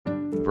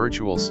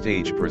Virtual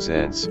Stage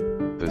presents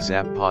the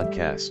ZAP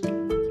Podcast.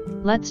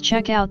 Let's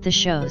check out the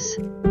shows.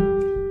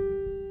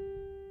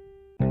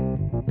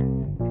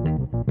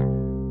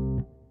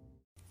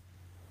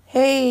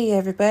 Hey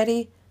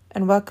everybody,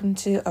 and welcome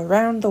to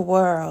Around the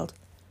World.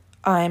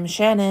 I'm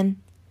Shannon.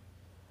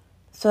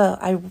 So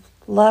I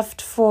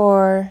left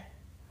for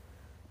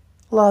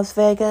Las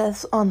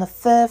Vegas on the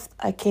 5th.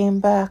 I came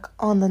back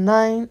on the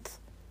 9th.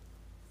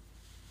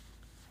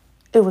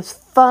 It was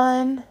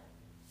fun.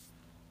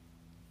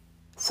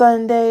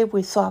 Sunday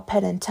we saw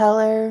Penn and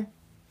Teller,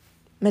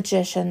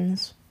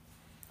 magicians.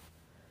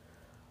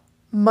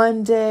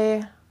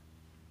 Monday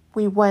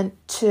we went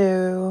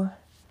to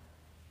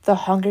the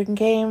Hunger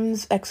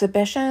Games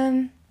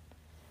exhibition,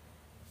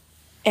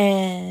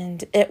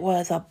 and it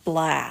was a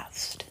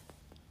blast.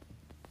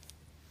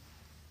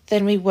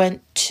 Then we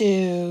went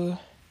to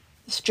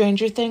the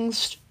Stranger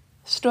Things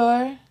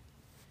store.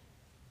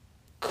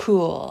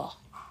 Cool.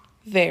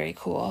 Very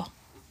cool.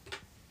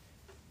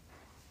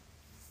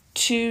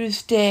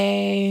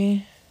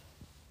 Tuesday,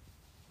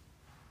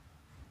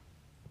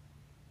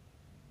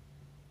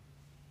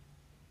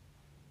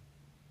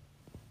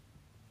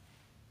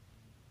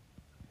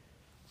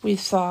 we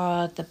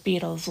saw the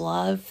Beatles'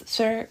 Love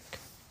Cirque.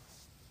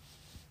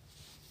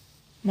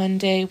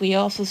 Monday, we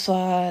also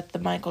saw the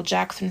Michael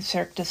Jackson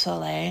Cirque du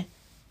Soleil.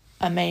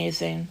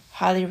 Amazing.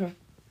 I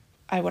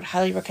would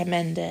highly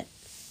recommend it.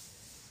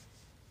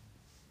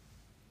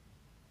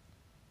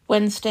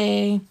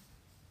 Wednesday,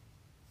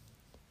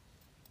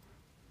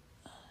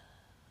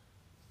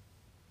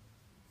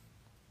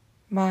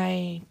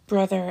 my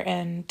brother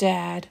and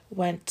dad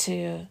went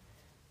to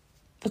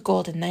the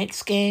Golden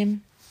Knights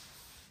game.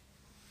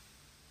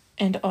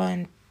 And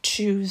on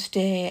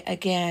Tuesday,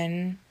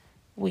 again,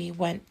 we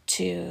went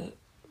to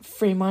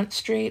Fremont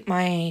Street.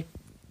 My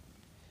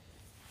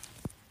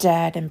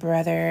dad and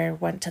brother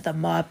went to the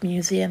Mob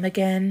Museum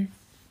again.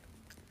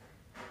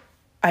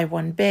 I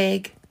won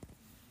big.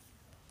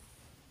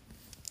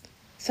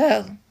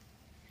 So,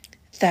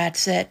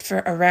 that's it for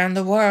Around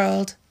the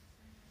World.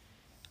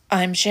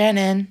 I'm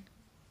Shannon.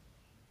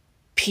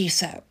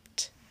 Peace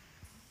out.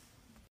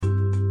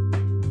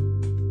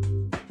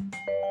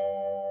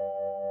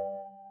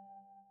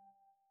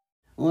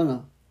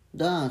 1,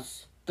 2,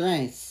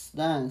 3,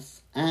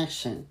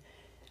 action.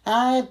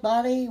 Hi,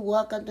 buddy.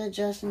 Welcome to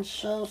Justin's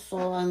show.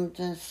 So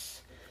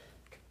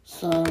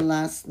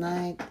last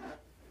night,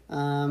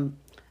 I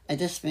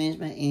just finished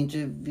my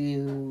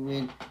interview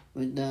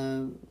with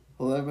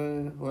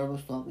whoever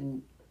was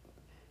talking.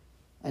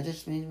 I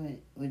just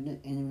finished with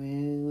the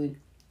interview with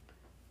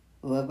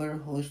whoever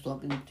who was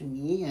talking to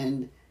me,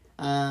 and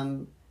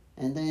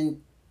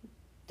then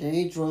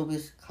they drove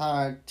his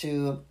car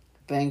to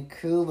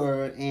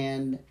Vancouver,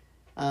 and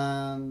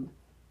I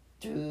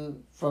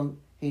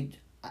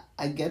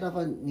get off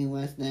at New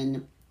West,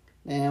 then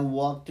I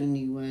walk to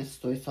New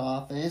West to his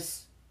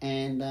office,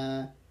 and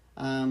I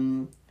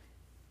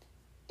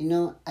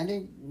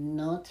didn't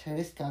know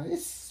Terry's car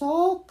is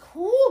so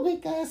cool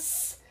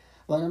because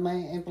one of my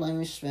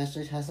employment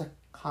specialists has a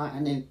car I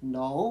didn't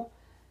know,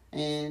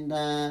 and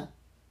I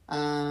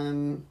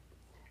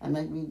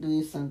might be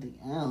doing something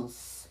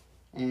else,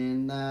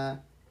 and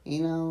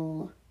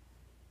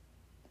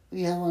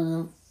we have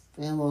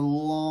a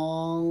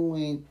long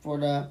wait for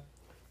the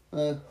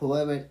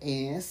whoever it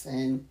is,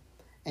 and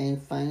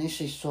finally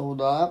she showed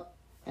up,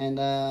 and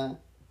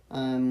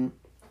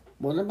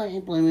one of my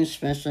employment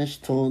specialists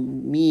told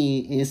me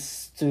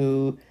is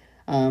to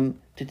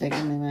take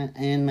my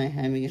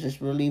hand because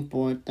it's really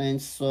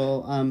important.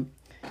 So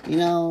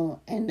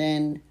and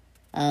then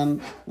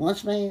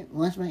once my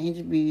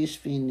interview is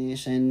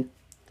finished, and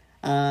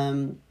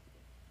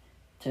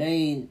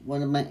today,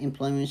 one of my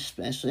employment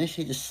specialists,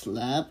 he just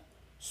slept,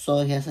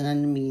 so he has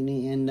another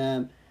meeting,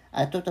 and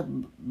I took the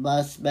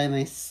bus by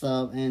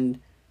myself,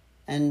 and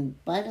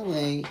by the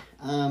way,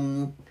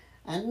 I'm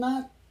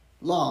not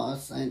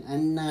lost, and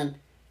I'm not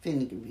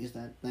feeling confused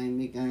that time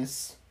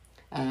because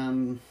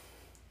I'm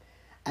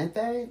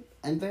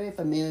very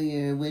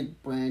familiar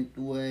with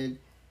Brentwood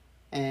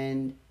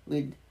and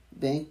with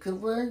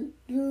Vancouver,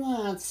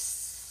 not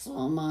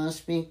so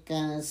much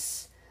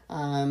because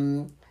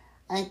I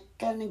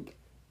kind of.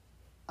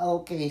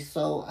 Okay,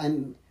 so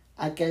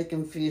I get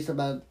confused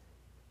about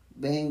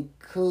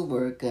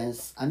Vancouver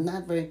because I'm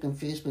not very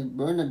confused with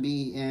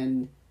Burnaby,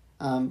 and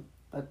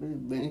but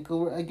with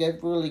Vancouver I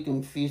get really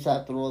confused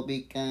after all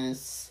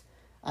because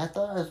I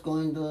thought I was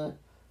going the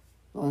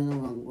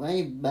wrong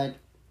way, but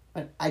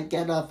I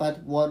get off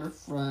at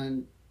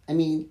Waterfront.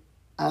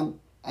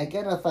 I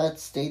get off at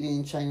State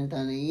in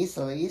Chinatown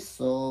easily,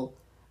 so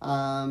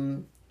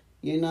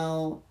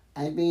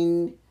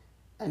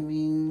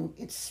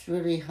it's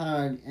really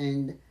hard,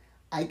 and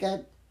I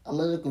got a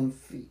little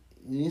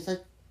confused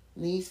at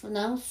least for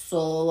now.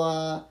 So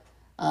I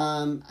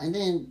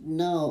didn't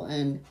know,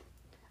 and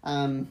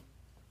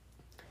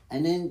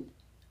then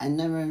I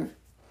never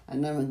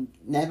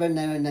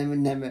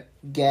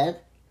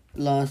get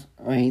lost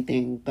or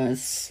anything,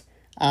 because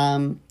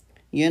I've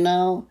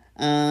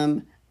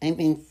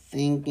been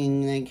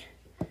thinking, like,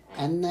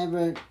 I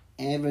never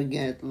ever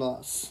get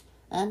lost.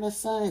 And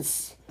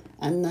besides,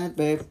 I'm not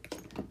very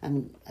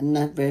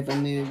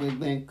familiar with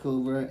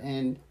Vancouver,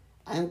 and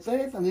I'm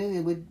very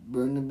familiar with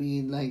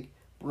Burnaby, like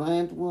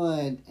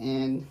Brentwood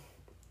and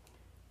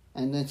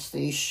that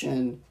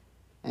station.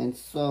 And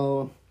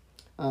so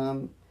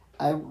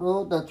I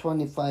rode the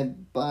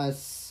 25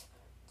 bus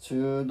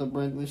to the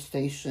Brentwood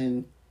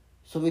station.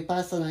 So we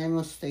passed an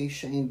Nanaimo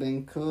station in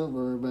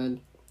Vancouver, but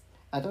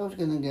I thought I was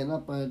gonna get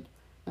up at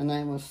an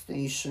Nanaimo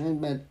station,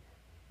 but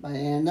I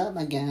ended up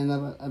at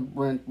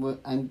Brentwood.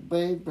 I'm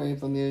very, very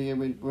familiar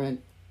with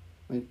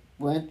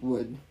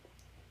Brentwood.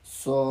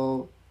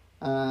 So,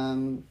 I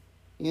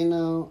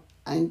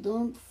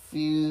don't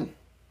feel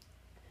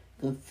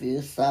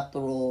confused after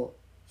all.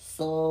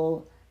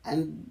 So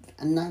I'm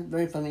not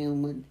very familiar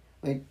with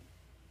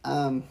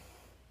um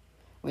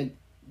with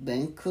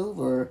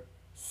Vancouver.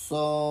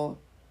 So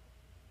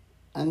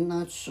I'm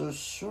not so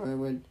sure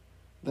with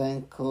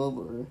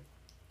Vancouver.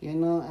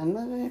 I'm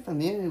not very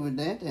familiar with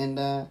that, and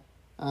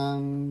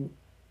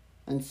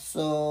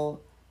so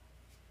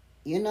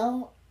I'm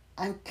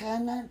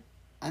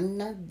I'm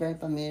not very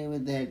familiar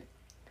with that.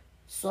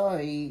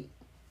 Sorry,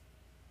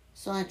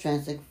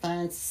 Transit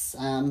fans.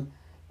 I'm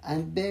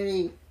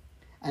very,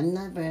 I'm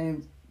not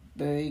very,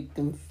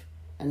 I'm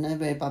not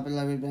very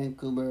popular with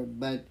Vancouver,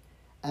 but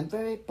I'm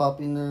very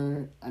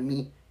popular.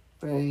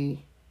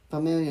 Very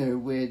familiar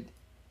with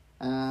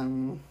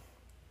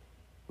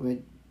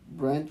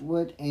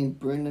Brentwood and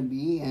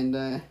Burnaby, and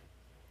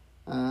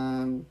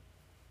um,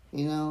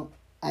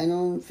 I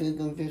don't feel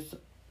confused.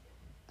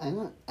 I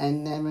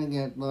never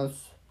get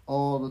lost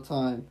all the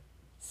time.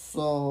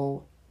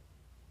 So,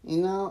 I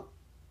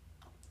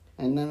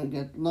never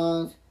get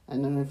lost. I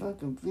never felt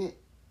confused.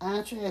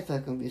 Actually, I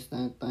felt confused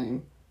that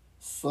time.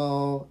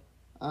 So,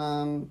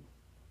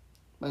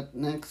 but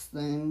next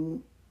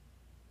time,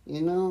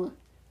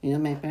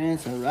 my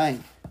parents are right.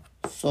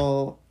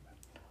 So,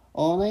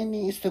 all I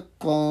need is to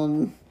call,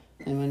 and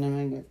whenever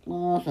I get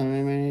lost, or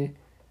whenever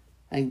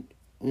I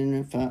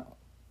even felt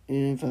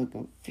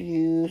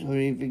confused, or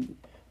even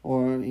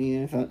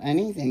felt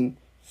anything.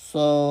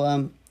 So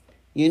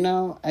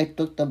I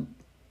took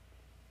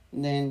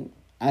then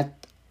I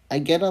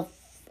get off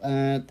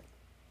at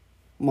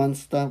one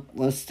stop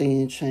was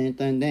staying in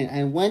Chinatown. Then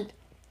I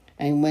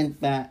went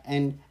back,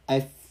 and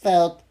I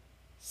felt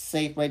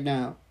safe right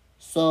now.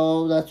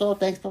 So that's all.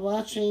 Thanks for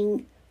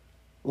watching.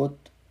 We'll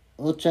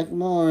check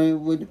more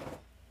with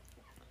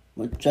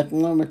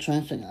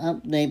Translating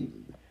Update.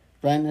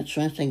 Run the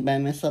Translating by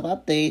Myself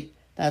Update.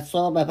 That's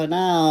all. Bye for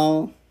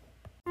now.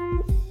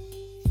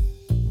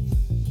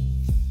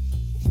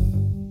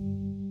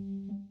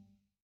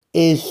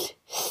 It's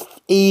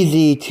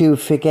easy to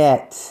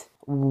forget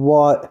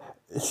what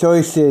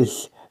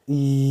choices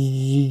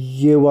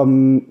you are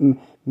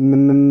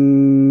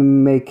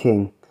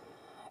making.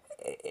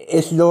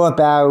 It's not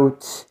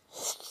about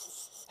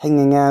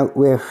hanging out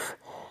with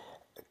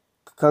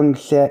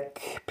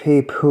toxic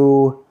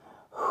people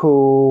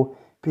who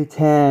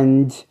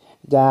pretend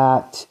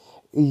that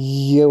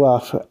you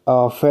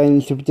are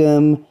friends with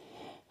them.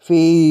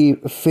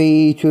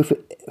 The truth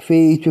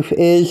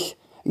is,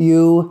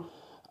 you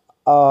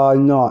are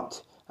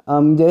not.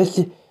 There's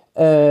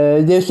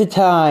a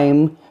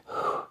time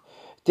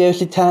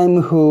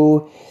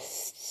who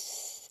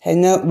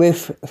hang out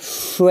with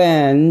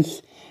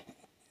friends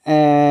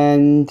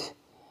and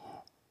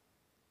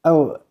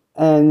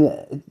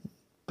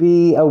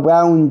be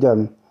around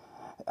them.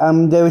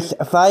 There's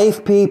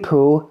 5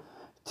 people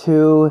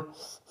to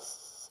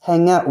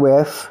hang out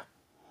with,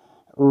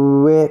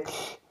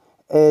 which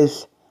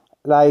is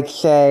like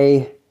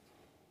say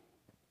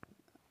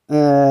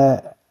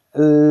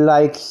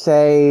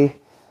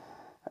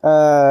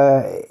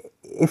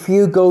if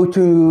you go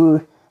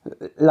to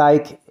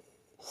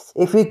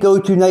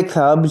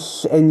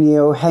nightclubs and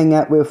you hang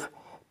out with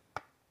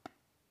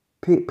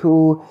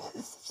people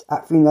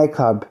at the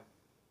nightclub,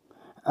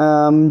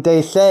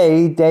 they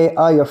say they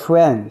are your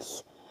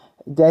friends.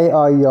 They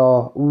are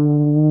your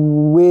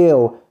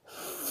real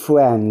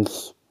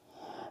friends.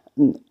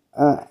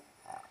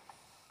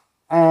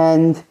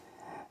 And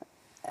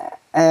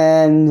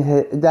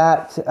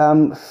that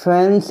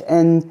friends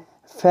and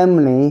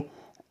family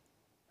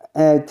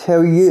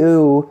tell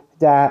you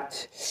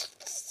that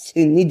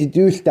you need to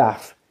do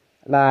stuff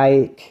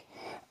like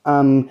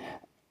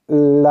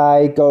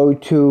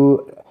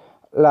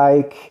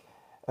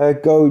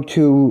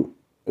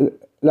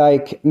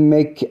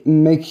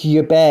make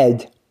your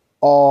bed,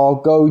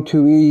 or go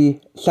to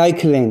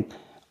recycling,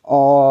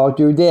 or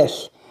do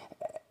this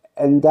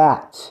and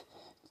that,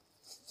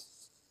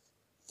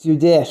 do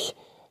this,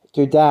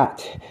 do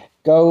that,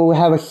 go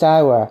have a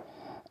shower,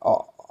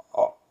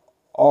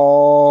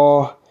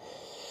 or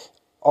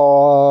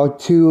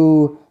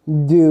to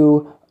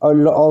do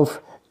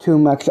too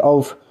much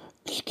of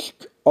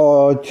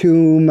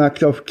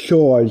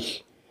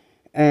chores,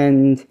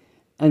 and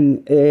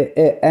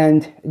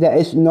that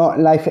is not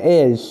life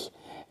is.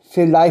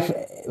 So life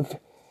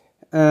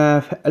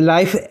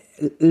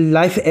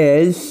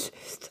is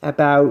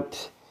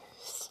about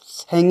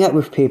hang out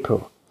with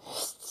people.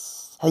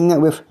 Hang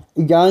out with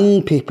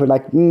young people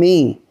like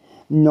me,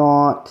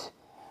 not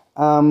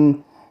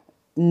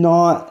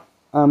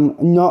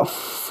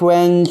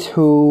friends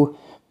who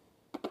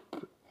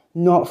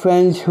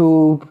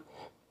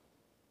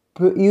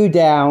put you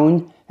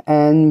down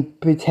and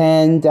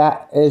pretend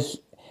that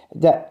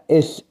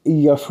is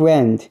your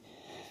friend,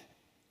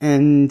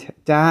 and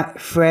that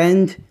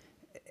friend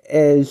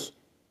is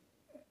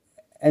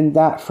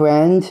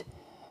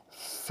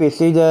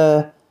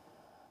consider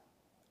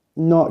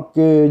not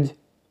good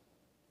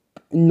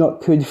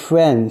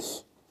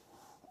friends.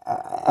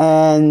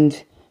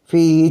 And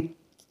the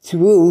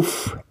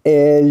truth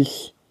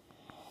is,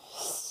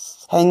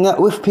 hang out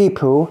with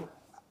people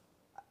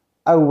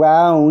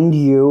around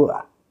you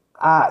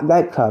at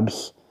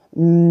nightclubs,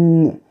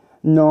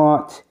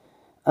 not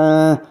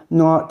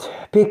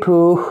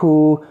people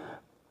who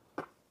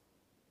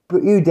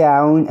put you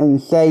down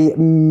and say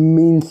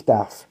mean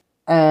stuff,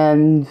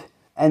 and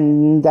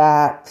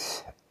that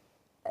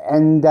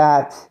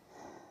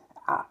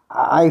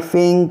I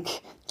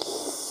think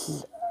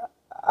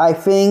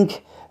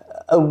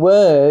a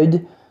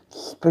word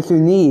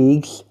person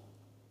needs,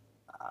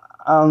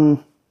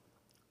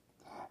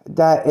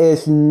 that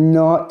is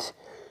not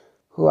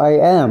who I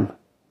am.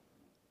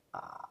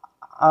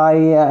 I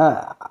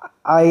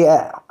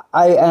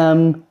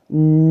am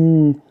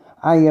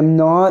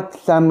not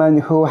someone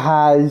who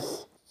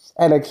has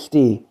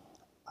LXD.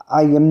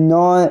 I am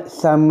not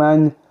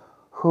someone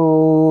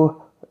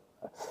who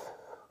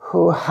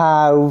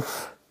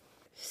have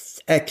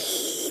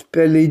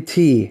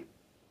ability.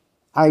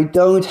 I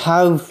don't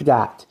have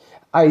that.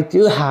 I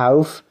do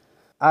have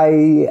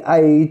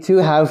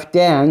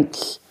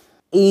dance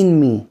in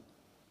me.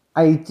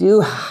 I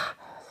do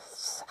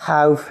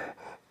have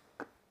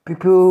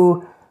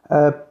people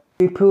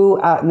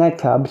at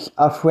nightclubs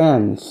are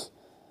friends,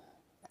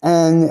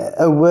 and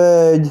a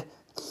word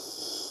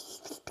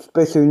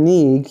special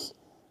needs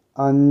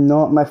are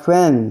not my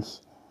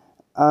friends.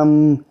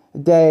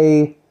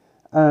 They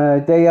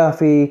are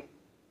the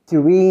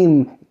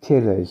dream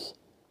killers.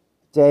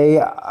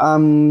 They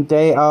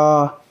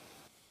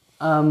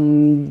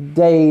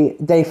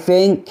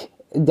think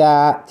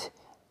that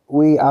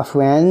we are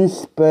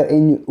friends, but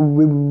in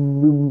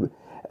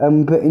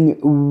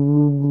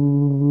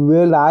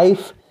real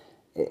life,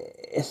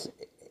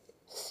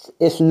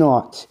 it's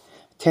not.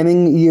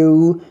 Telling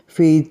you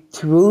the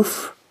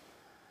truth,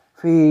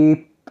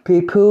 the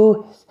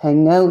people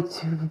hang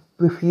out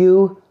with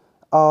you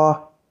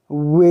are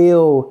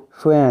real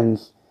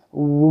friends.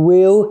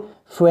 Real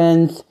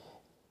friends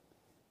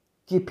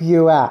keep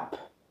you up,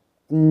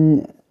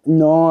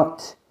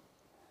 not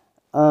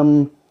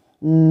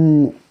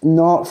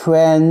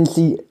friends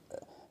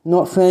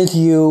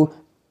you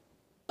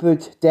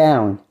put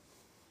down.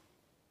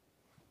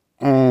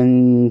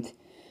 And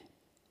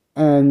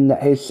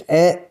that is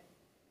it.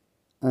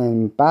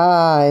 And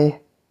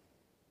bye.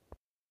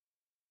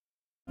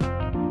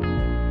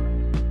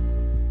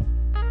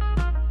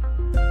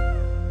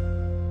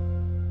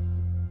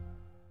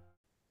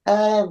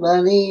 Hi,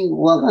 everybody.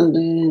 Welcome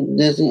to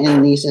Disney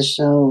and Lisa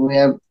show.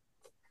 We're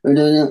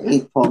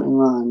doing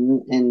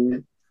 8.1,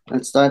 and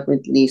let's start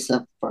with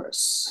Lisa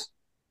first.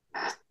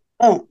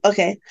 Oh,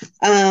 okay.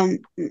 My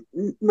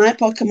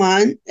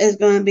Pokemon is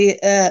going to be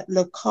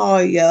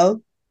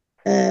Lucario,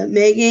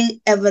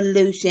 making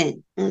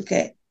evolution.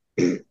 Okay.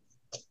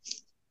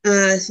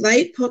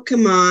 Slight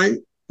Pokemon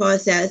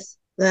possess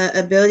the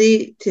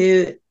ability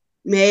to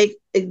make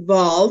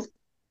evolve.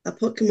 A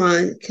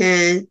Pokemon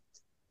can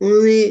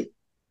only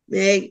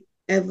make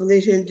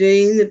evolution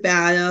during the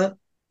battle,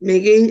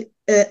 making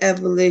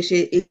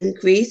evolution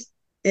increase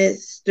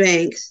its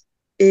strength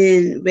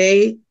in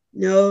way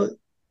no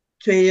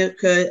trainer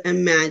could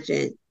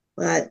imagine.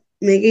 But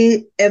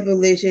making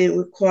evolution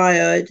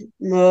required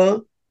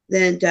more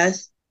than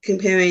just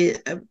comparing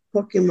a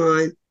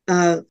Pokemon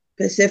of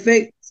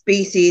specific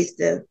species.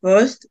 The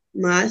first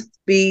must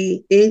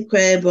be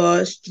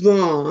incredible,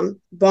 strong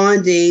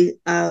bonding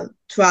of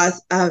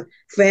trust of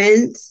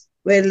friends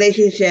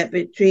relationship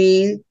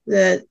between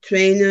the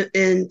trainer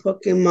and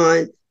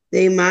Pokemon.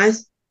 They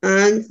must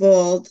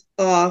unfold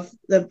off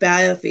the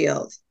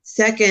battlefield.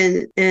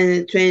 Second, and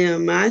the trainer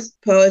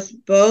must post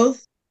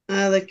both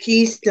the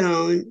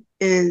keystone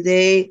and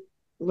they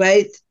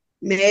make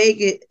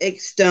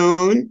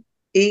stone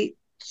each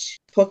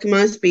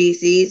Pokemon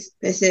species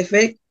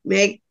specific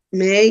make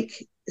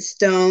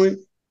stone,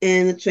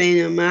 and the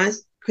trainer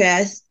must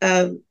crest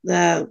of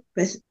the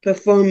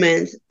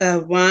performance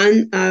of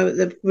one of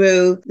the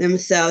prove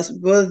themselves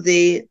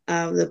worthy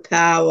of the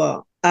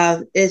power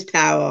of its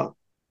power.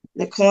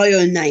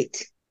 Lucario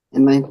Knight.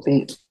 And my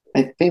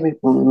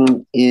favorite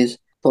Pokemon is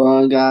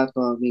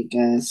Purgato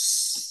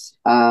because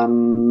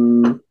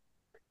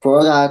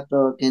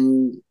Purgato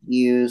can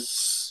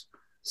use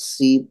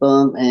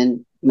Seabomb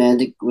and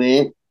Magic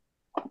Grip,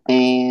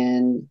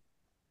 and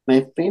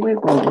my favorite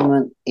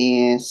Pokemon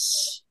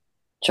is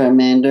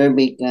Charmander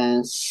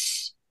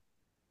because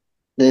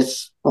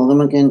this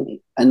Pokemon can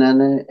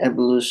another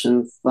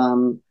evolution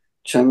from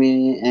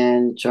Charmander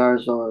and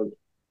Charizard.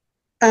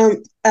 I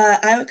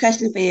have a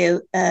question for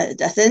you,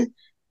 Dustin.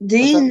 Do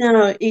you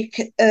know you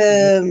could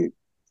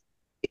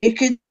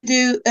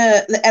do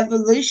the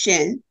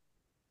evolution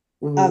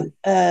of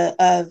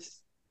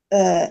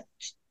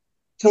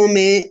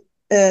Tommy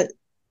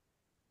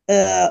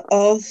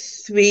all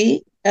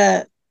three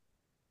the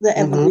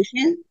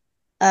evolution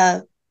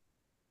of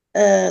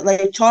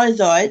like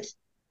Charizard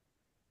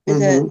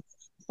is a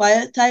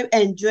fire type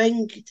and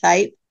dragon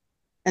type,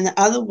 and the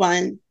other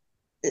one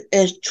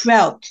is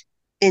Trout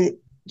and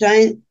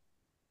giant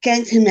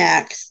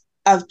Gigantamax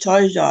of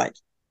Charizard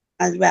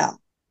as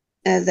well.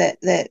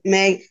 The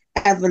Meg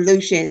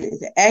evolution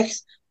is it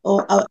X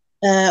or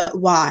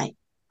Y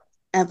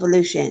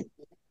evolution.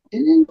 I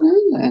didn't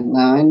know that.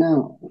 Now I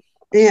know.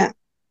 Yeah,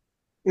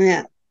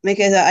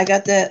 because I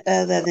got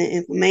the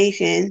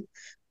information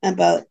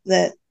about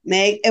the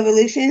Meg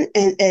evolution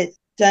and it's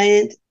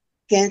giant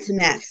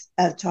Gigantamax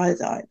of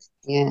Charizard.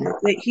 Yeah.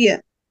 Right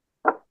here,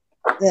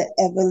 the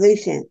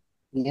evolution.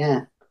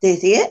 Yeah. Do you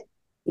see it?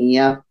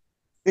 Yeah.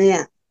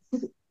 Yeah.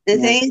 The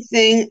same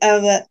thing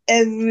of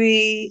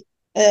every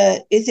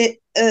is it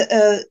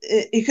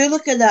you could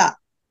look it up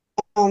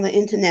on the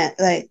internet,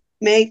 like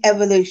Meg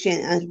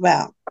evolution as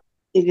well.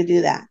 You could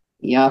do that.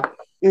 Yeah.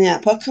 Yeah,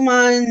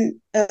 Pokemon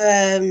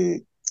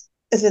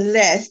is a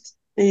list,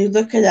 and you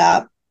look it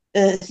up.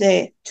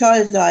 Say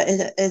Charizard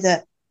is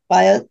a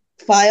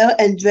fire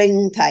and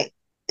dragon type.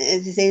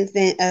 It's the same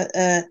thing.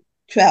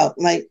 Trout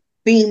like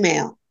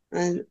female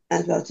as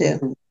well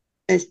too.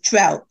 It's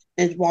Trout.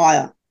 It's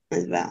wild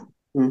as well.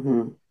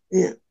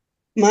 Yeah.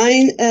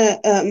 Mine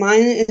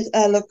is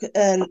look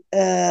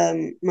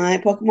my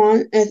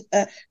Pokemon is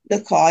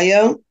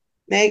Lucario,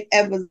 Meg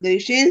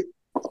evolution,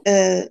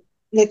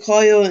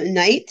 Lucario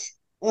Knight,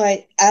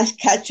 like Ash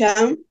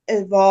Ketchum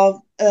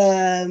evolved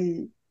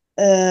Pokemon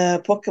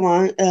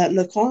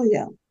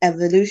Lucario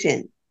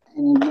evolution.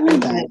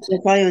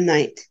 Lucario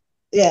Knight.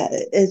 Yeah,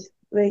 it's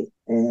wait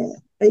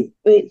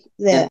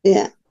there.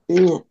 Yeah.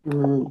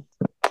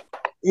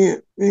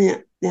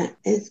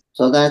 It's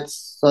So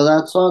that's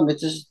all.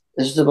 This is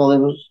the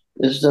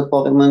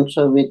Pokemon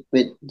show with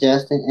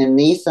Justin and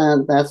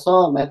Lisa. That's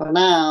all. Bye for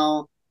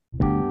now.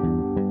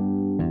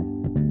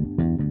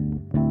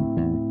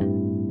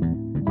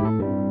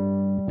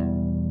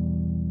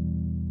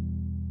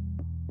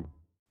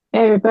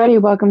 Hey everybody,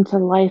 welcome to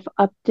Life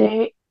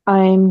Update.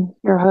 I'm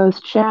your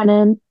host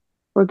Shannon.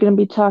 We're going to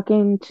be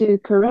talking to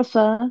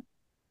Carissa.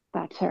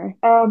 That's her.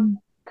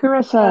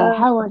 Carissa,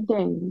 how are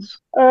things?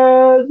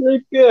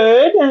 They're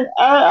good, and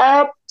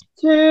I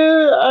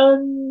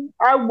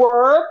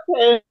work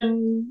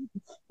and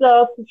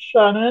stuff,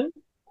 Shannon.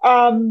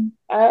 I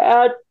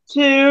had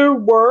to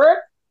work,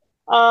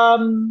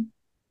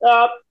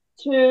 up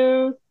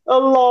to a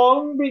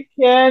long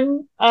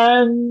weekend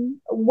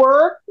and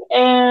work,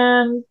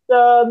 and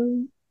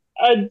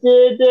I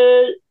did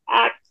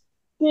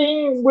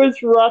acting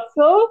with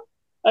Russell.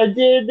 I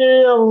did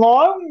a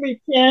long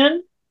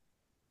weekend.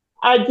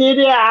 I did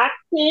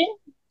acting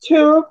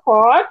 2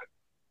 o'clock,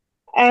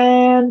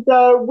 and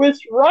with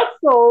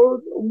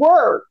Russell's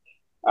work,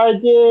 I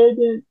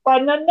did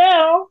fun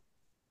now.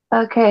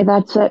 Okay,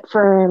 that's it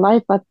for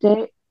Life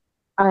Update.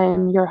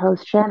 I'm your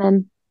host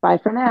Shannon. Bye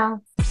for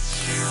now.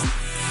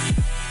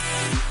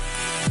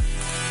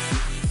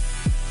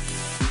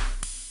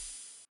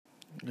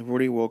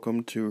 Everybody,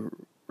 welcome to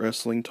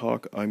Wrestling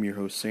Talk. I'm your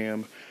host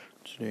Sam.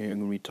 Today I'm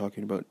going to be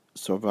talking about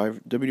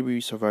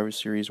WWE Survivor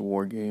Series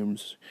War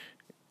Games.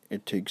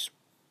 It takes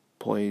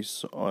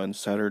place on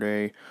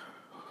Saturday,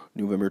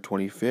 November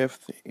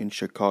 25th in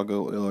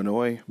Chicago,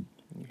 Illinois.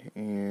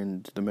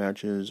 And the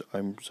matches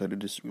I'm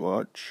excited to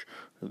watch.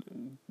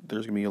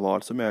 There's going to be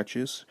lots of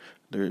matches.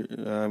 There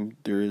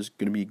is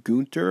going to be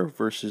Gunther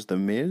versus The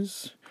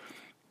Miz.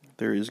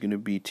 There is going to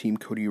be Team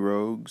Cody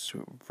Rhodes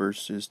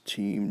versus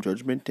Team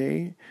Judgment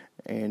Day.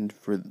 And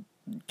for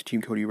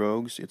Team Cody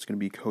Rhodes, it's going to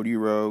be Cody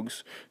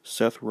Rhodes,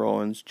 Seth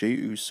Rollins, Jey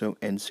Uso,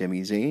 and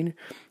Sami Zayn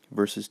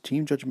versus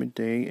Team Judgment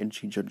Day. And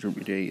Team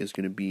Judgment Day is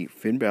going to be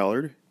Finn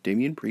Balor,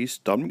 Damian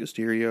Priest, Dominic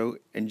Mysterio,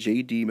 and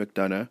J.D.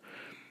 McDonough.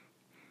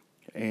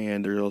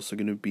 And there's also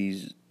going to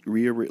be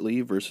Rhea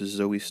Ripley versus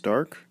Zoe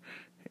Stark.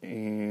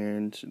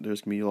 And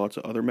there's going to be lots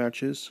of other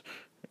matches.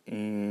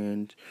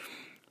 And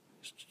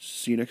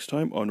see you next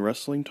time on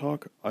Wrestling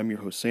Talk. I'm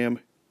your host, Sam.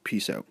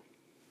 Peace out.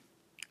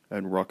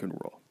 And rock and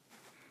roll.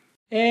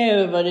 Hey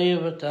everybody,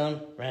 what's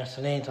up?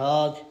 Wrestling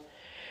Talk.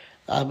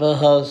 I'm your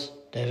host,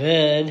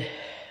 David.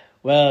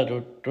 Well,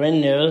 the great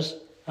news,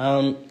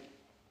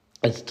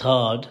 it's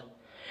called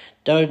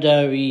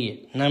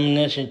WWE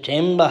Nomination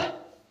Chamber.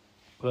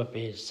 Will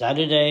be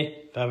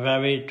Saturday,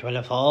 February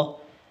 24th.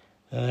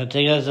 The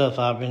tickets are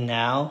popping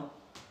now.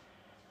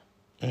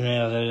 And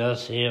you'll go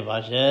see it,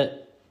 watch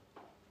it.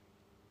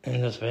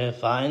 And it's very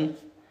fun.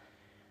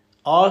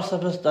 All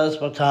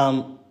superstars will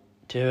come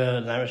to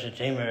the Nomination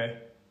Chamber.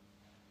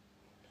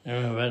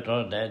 And we're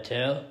all there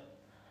too.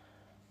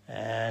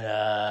 And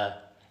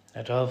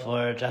that's all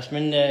for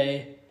Judgment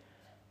Day.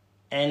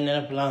 And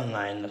then a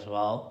Bloodline as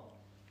well.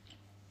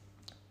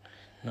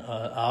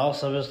 All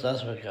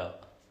superstars will go.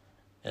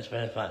 It's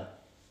been fun.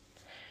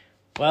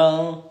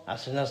 Well,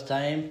 that's enough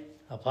time.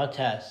 A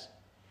podcast.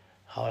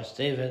 How's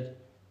David?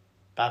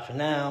 Bye for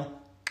now.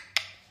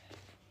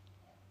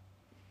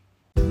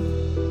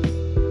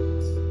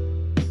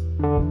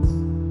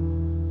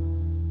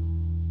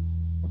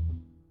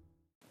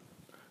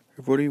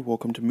 Everybody,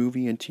 welcome to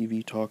Movie and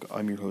TV Talk.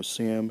 I'm your host,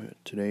 Sam.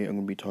 Today I'm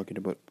going to be talking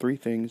about three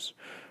things.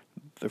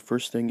 The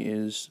first thing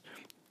is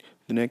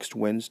the next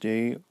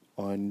Wednesday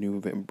on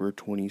November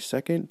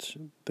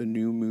 22nd, the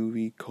new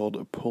movie called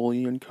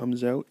Napoleon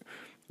comes out.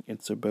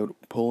 It's about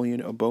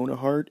Napoleon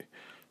Bonaparte,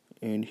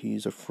 and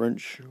he's a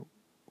French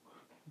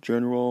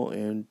general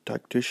and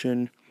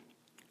tactician.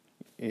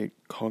 It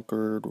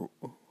conquered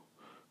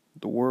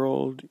the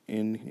world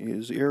in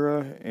his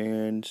era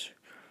and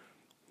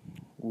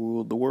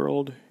ruled the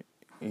world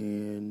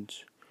and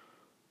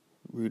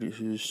lead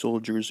his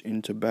soldiers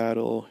into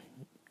battle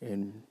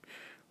and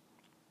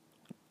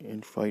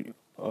fight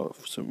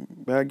off some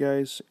bad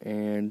guys.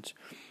 And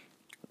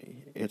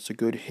it's a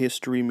good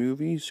history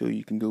movie, so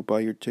you can go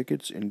buy your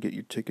tickets, and get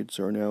your tickets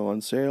are now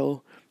on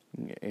sale.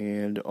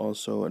 And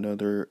also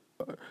another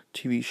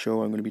TV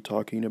show I'm going to be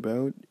talking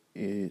about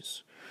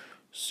is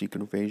Secret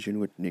Invasion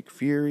with Nick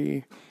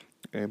Fury,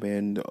 and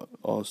then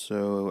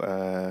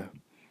also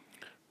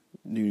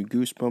new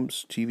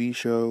Goosebumps TV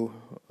show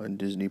on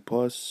Disney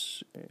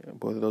Plus.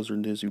 Both of those are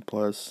on Disney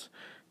Plus.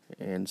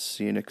 And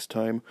see you next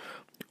time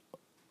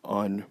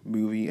on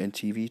Movie and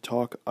TV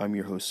Talk. I'm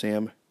your host,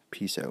 Sam.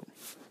 Peace out.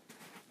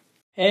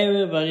 Hey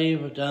everybody,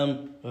 we're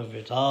done with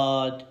your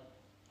talk.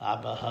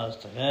 I'm the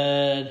host of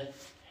Ed.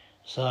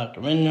 So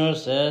the winner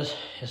says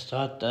it's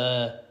got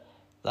the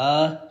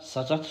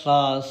Santa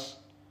Claus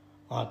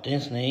on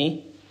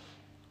Disney.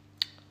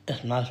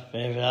 It's my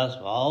favorite as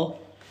well.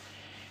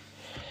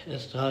 It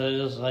started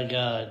just like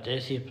a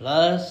Disney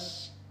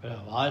Plus. We're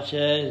gonna watch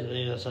it.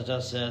 It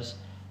just says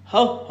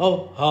ho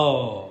ho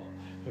ho.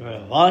 We're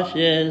gonna watch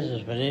it.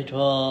 It's pretty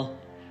cool.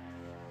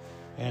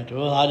 We're gonna do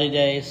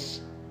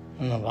holidays.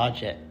 I'm gonna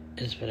watch it.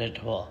 It's pretty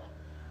cool.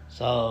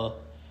 So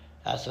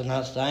that's the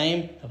next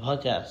time. The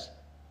podcast.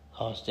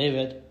 Host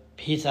David.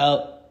 Peace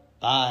out.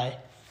 Bye.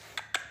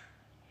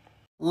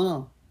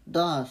 Uno,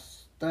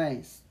 dos,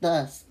 tres,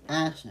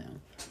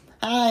 action.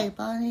 Hi,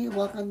 buddy.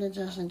 Welcome to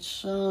Justin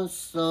Show.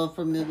 So,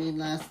 for movie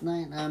last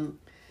night,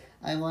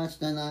 I watched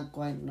the Not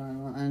Quite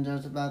Normal, and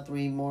there's about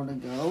 3 more to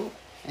go.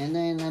 And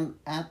then,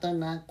 after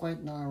Not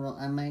Quite Normal,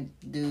 I might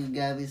do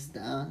Gabby's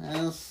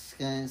Dollhouse,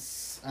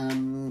 because,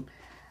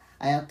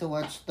 I have to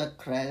watch the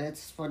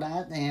credits for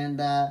that. And,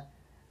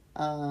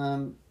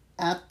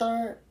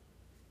 after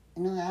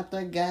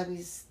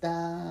Gabby's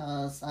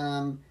Dollhouse,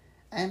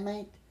 I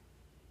might,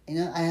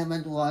 I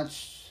haven't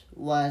watched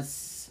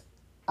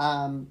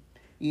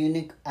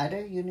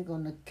either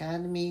Unicorn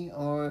Academy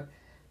or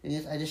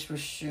I just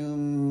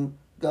resume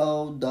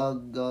Go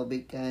Dog Go,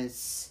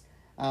 because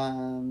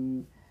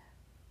I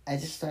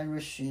just started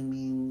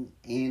resuming.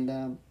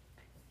 And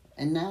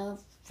now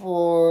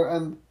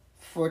for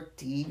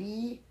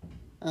TV,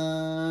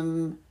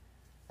 I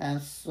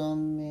have so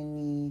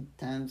many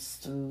times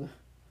to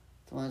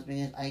watch,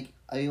 because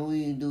I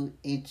only do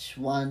each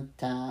one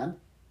tab.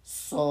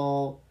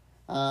 So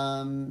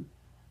and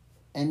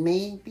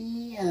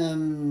maybe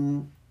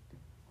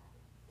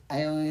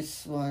I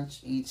always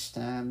watch each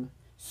time,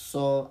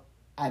 so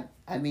I've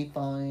been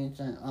following it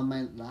on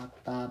my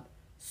laptop.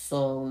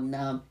 So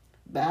now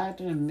back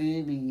to the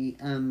movie.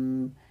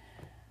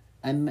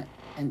 I've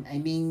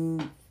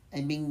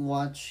been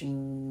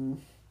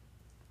watching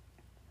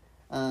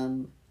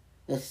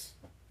this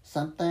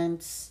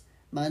sometimes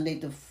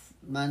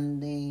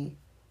Monday,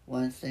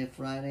 Wednesday,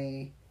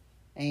 Friday,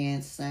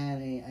 and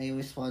Saturday. I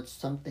always watch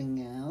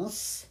something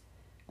else.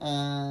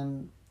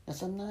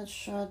 As I'm not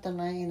sure,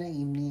 tonight in the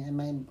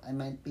evening I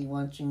might be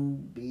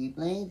watching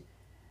Beyblade,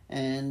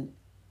 and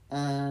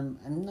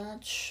I'm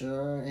not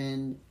sure.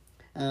 And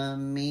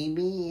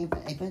maybe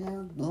if I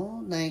don't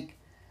know, like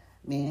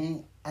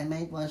maybe I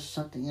might watch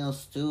something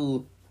else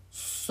too.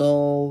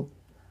 So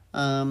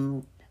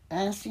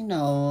as you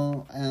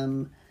know,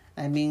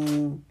 I've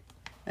been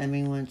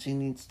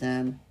watching each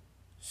time,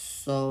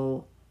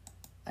 so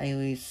I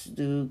always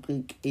do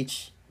click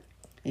each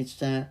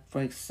time.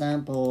 For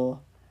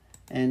example,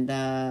 and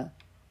I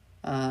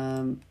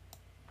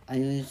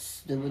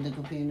always do with the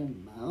computer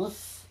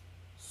mouse,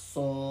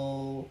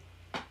 so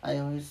I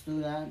always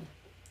do that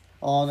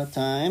all the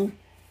time.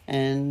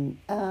 And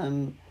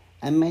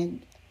I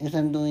might, as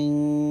I'm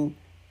doing,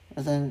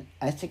 as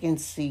you can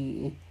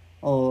see,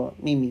 or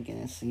maybe you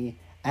can see,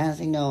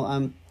 as you know,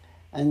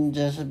 I'm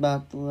just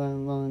about to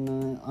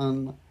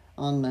run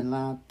on my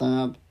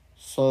laptop,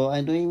 so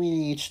I'm doing it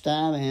each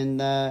time.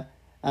 And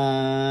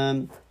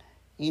I've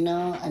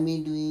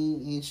been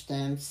doing each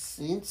time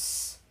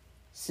since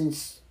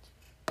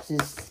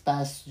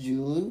past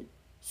June.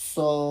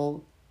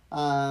 So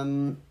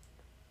and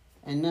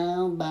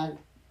now back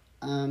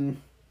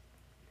I'm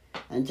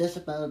just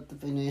about to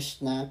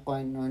finish Not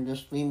Quite Normal,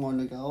 just 3 more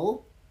to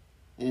go.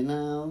 And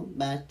now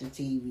back to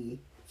TV.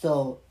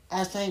 So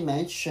as I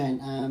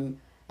mentioned,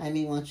 I've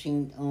been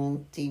watching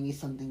on TV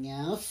something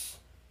else.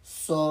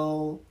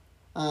 So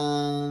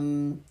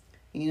I've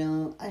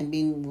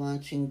been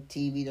watching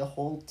TV the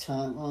whole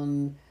time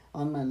on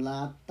my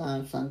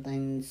laptop.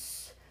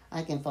 Sometimes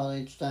I can follow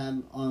each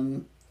time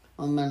on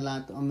my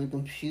laptop, on my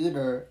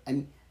computer,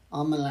 on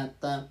my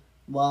laptop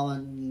while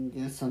I'm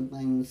there.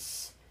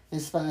 Sometimes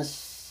this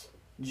past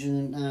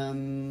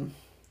June,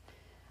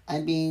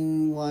 I've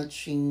been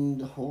watching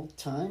the whole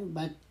time,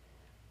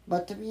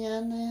 but to be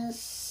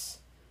honest,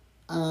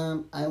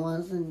 I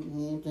wasn't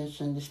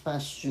interested this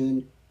past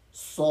June,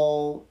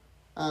 so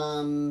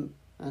and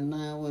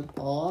now with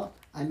Paul,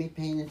 I've been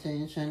paying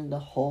attention the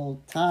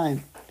whole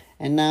time,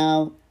 and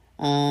now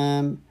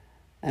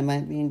I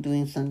might be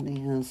doing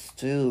something else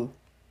too,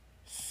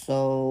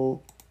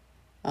 so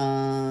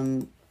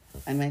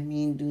I might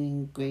be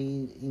doing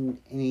great in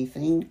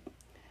anything.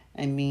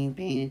 I mean,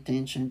 paying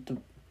attention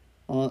to,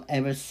 well,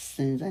 ever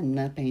since I'm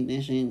not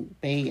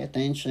pay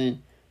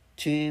attention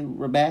to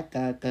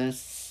Rebecca,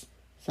 because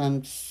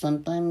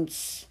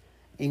sometimes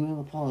even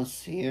when Paul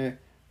is here,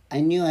 I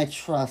knew I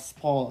trust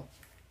Paul.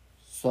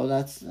 So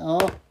that's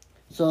all.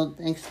 So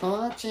thanks for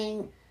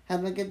watching.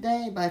 Have a good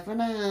day. Bye for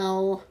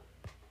now.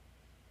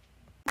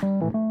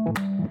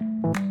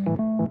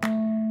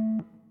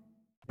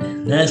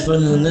 Thanks for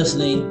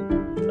listening.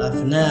 Bye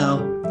for now.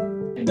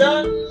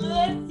 Done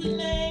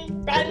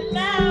listening. Bye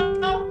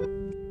now.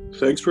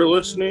 Thanks for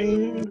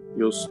listening.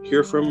 You'll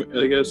hear from,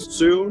 I guess,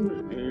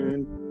 soon,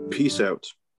 and peace out.